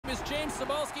James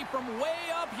Cybulski from way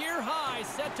up here high,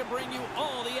 set to bring you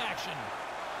all the action.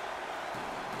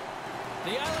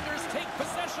 The Islanders take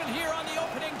possession here on the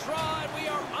opening draw, and we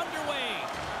are underway.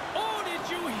 Oh, did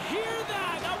you hear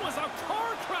that? That was a car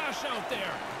crash out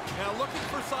there. Now looking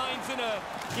for signs in a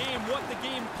game what the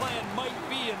game plan might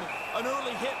be, and an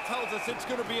early hit tells us it's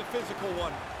going to be a physical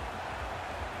one.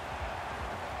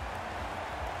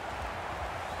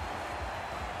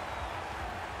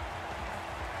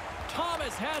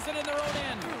 Thomas has it in their own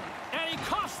end, and he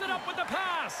coughs it up with the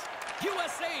pass.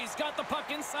 USA's got the puck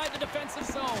inside the defensive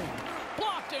zone.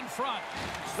 Blocked in front.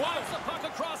 Slides the puck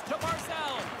across to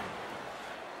Barzal.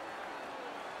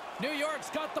 New York's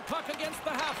got the puck against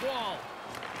the half wall.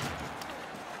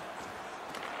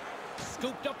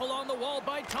 Scooped up along the wall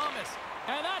by Thomas.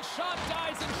 And that shot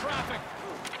dies in traffic.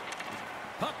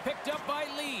 Puck picked up by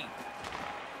Lee.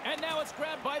 And now it's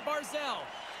grabbed by Barzal.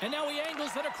 And now he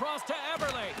angles it across to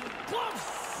Eberle. Glove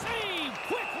save!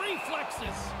 Quick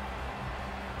reflexes.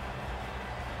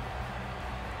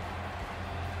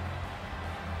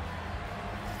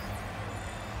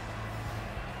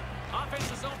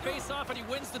 Offensive zone face-off, and he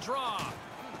wins the draw.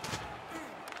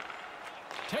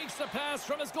 Takes the pass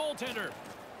from his goaltender.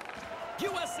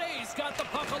 USA's got the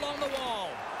puck along the wall.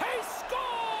 He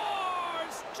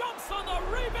scores! Jumps on the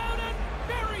rebound and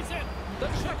buries it. The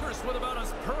Checkers with about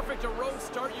as perfect a road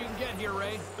start you can get here,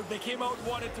 Ray. They came out and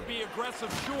wanted to be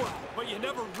aggressive, sure, but you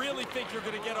never really think you're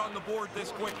going to get on the board this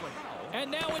quickly.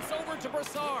 And now it's over to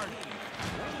Brassard.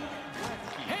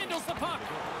 Handles the puck.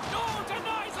 No,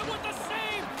 denies him with the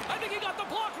save. I think he got the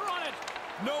blocker on it.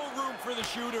 No room for the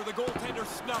shooter. The goaltender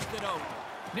snuffed it out.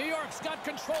 New York's got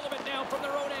control of it now from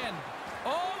their own end.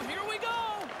 Oh, here we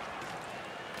go.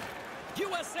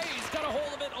 USA's got a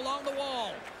hold of it along the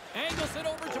wall. Angles it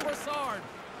over to Brassard.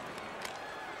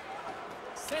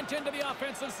 Sent into the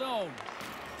offensive zone.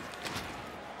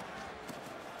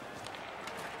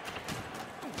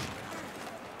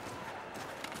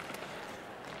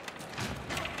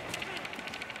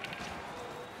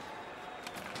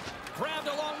 Grabbed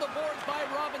along the boards by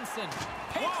Robinson.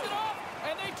 Takes it off,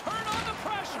 and they turn on the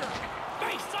pressure.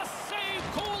 Makes a save,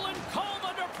 cool and calm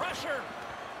under pressure.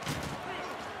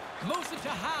 Moves it to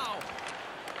Howe.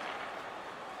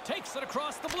 Takes it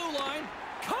across the blue line.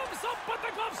 Comes up with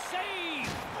the glove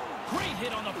save. Great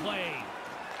hit on the play.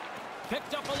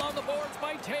 Picked up along the boards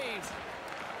by Taves.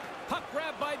 Puck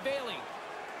grabbed by Bailey.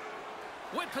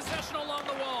 With possession along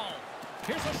the wall.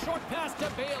 Here's a short pass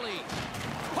to Bailey.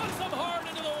 Puts him hard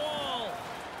into the wall.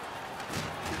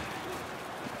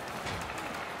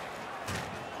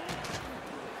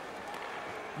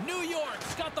 New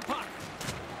York's got the puck.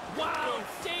 Wow,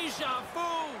 deja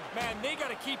vu. Man, they got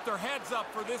to keep their heads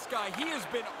up for this guy. He has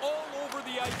been all over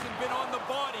the ice and been on the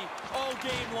body all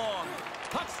game long.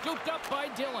 Puck scooped up by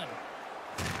Dillon.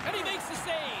 And he makes the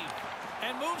save.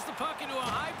 And moves the puck into a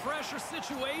high-pressure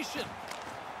situation.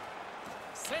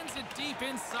 Sends it deep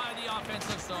inside the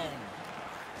offensive zone.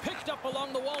 Picked up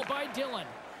along the wall by Dillon.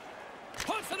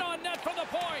 Puts it on net from the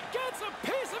point. Gets a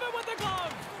piece of it with the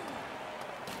glove.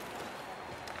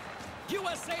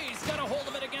 USA's got a hold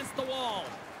of it against the wall.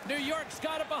 New York's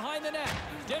got it behind the net.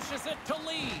 Dishes it to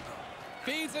Lee.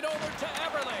 Feeds it over to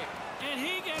Eberle. And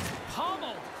he gets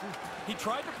pummeled. He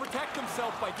tried to protect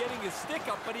himself by getting his stick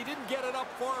up, but he didn't get it up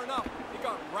far enough. It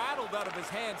got rattled out of his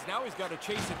hands. Now he's got to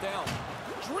chase it down.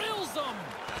 Drills him.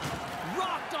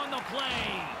 Rocked on the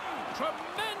play.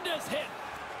 Tremendous hit.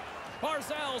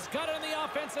 Barzal's got it on the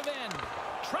offensive end.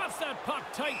 Traps that puck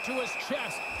tight to his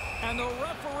chest. And the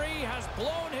referee has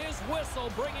blown his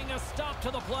whistle, bringing a stop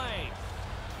to the play.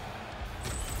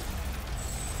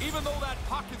 Even though that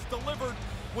puck is delivered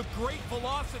with great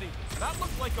velocity, that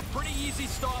looked like a pretty easy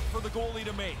stop for the goalie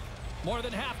to make. More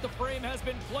than half the frame has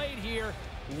been played here.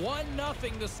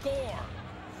 1-0 the score.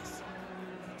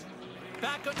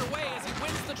 Back underway as he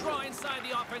wins the draw inside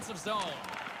the offensive zone.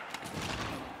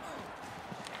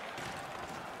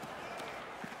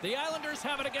 The Islanders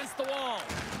have it against the wall.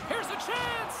 Here's a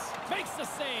chance! Makes the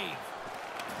save.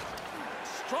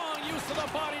 Strong use of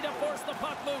the body to force the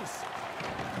puck loose.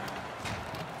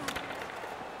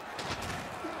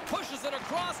 Pushes it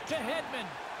across to Hedman.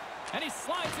 And he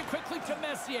slides it quickly to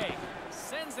Messier.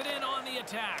 Sends it in on the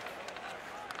attack.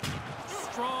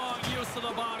 Strong use of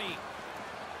the body.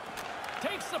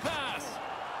 Takes the pass.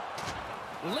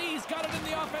 Lee's got it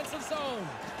in the offensive zone.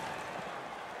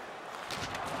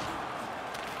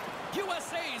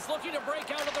 USA's looking to break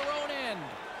out of their own end.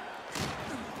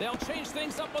 They'll change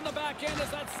things up on the back end as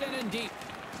that's sent in deep.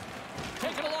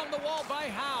 Taken along the wall by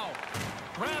Howe.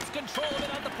 Grabs control of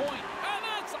it at the point. And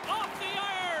that's off the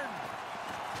iron.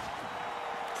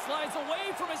 Slides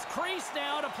away from his crease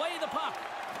now to play the puck.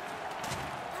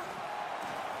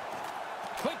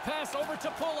 pass over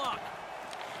to Pulock.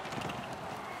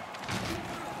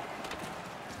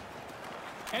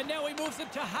 And now he moves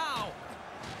it to Howe.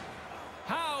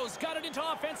 Howe's got it into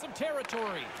offensive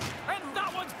territory. And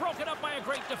that one's broken up by a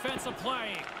great defensive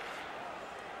play.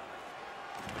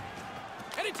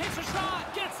 And he takes a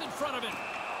shot, gets in front of it.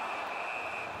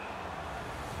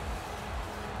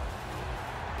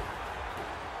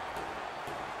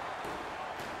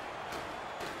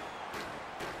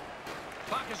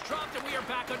 Puck is dropped and we are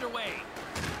back underway.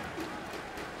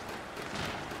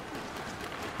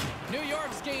 New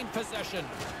York's gained possession.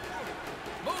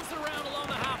 Moves it around along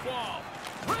the half wall.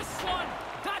 Wrists one.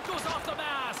 That goes off the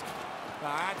mask.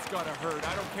 That's gotta hurt.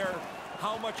 I don't care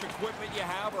how much equipment you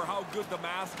have or how good the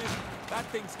mask is. That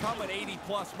thing's coming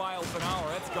 80+ miles an hour.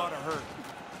 That's gotta hurt.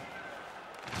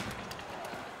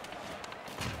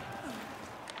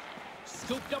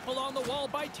 Scooped up along the wall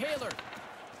by Taylor.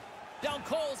 Down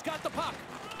Cole's got the puck.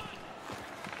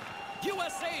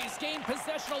 USA's gained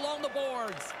possession along the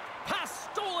boards. Pass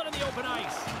stolen in the open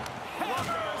ice.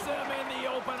 Hammers him in the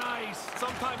open ice.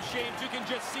 Sometimes, James, you can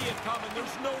just see it coming.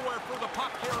 There's nowhere for the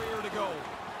puck carrier to go.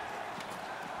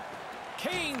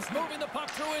 Kane's moving the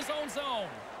puck through his own zone.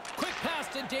 Quick pass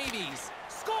to Davies.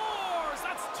 Scores!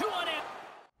 That's 2 on it.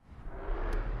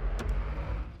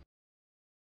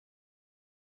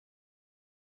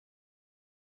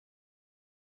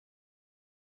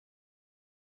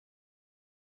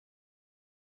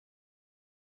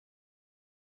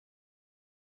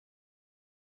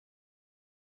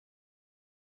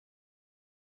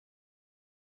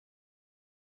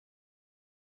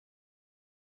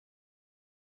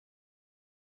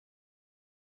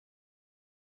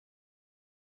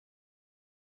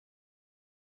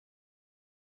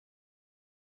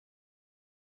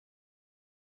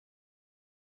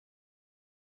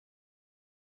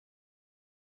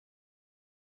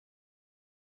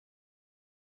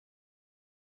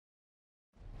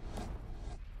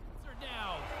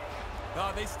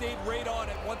 They stayed right on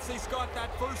it. Once they got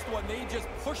that first one, they just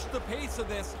pushed the pace of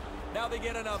this. Now they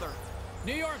get another.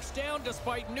 New York's down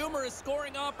despite numerous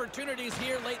scoring opportunities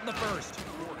here late in the first.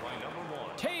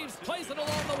 Taves plays it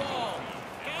along the wall.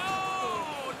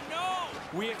 Oh,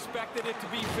 no! We expected it to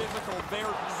be physical. There.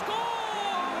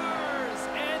 Scores!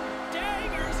 And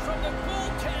daggers from the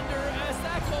goaltender as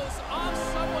that goes off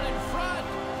someone in front.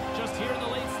 Just here in the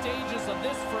late stages of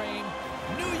this frame,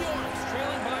 New York's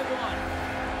trailing by 1.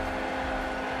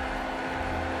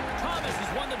 Thomas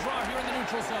has won the draw here in the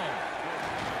neutral zone.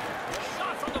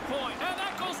 Shot from the point, and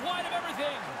that goes wide of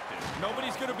everything.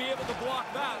 Nobody's going to be able to block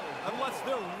that unless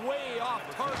they're way off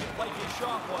target like his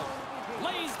shot was.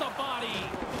 Lays the body.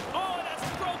 Oh, and that's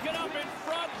broken up in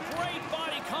front. Great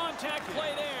body contact play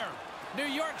there. New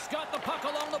York's got the puck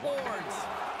along the boards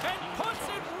and puts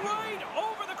it right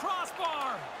over the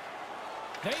crossbar.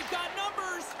 They've got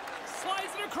numbers.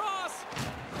 Slides it across.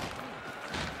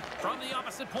 From the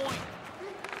opposite point.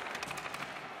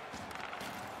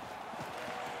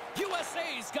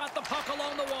 USA's got the puck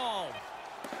along the wall.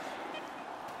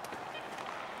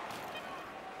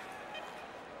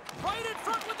 Right in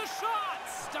front with the shot.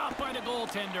 Stopped by the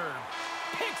goaltender.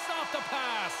 Picks off the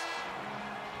pass.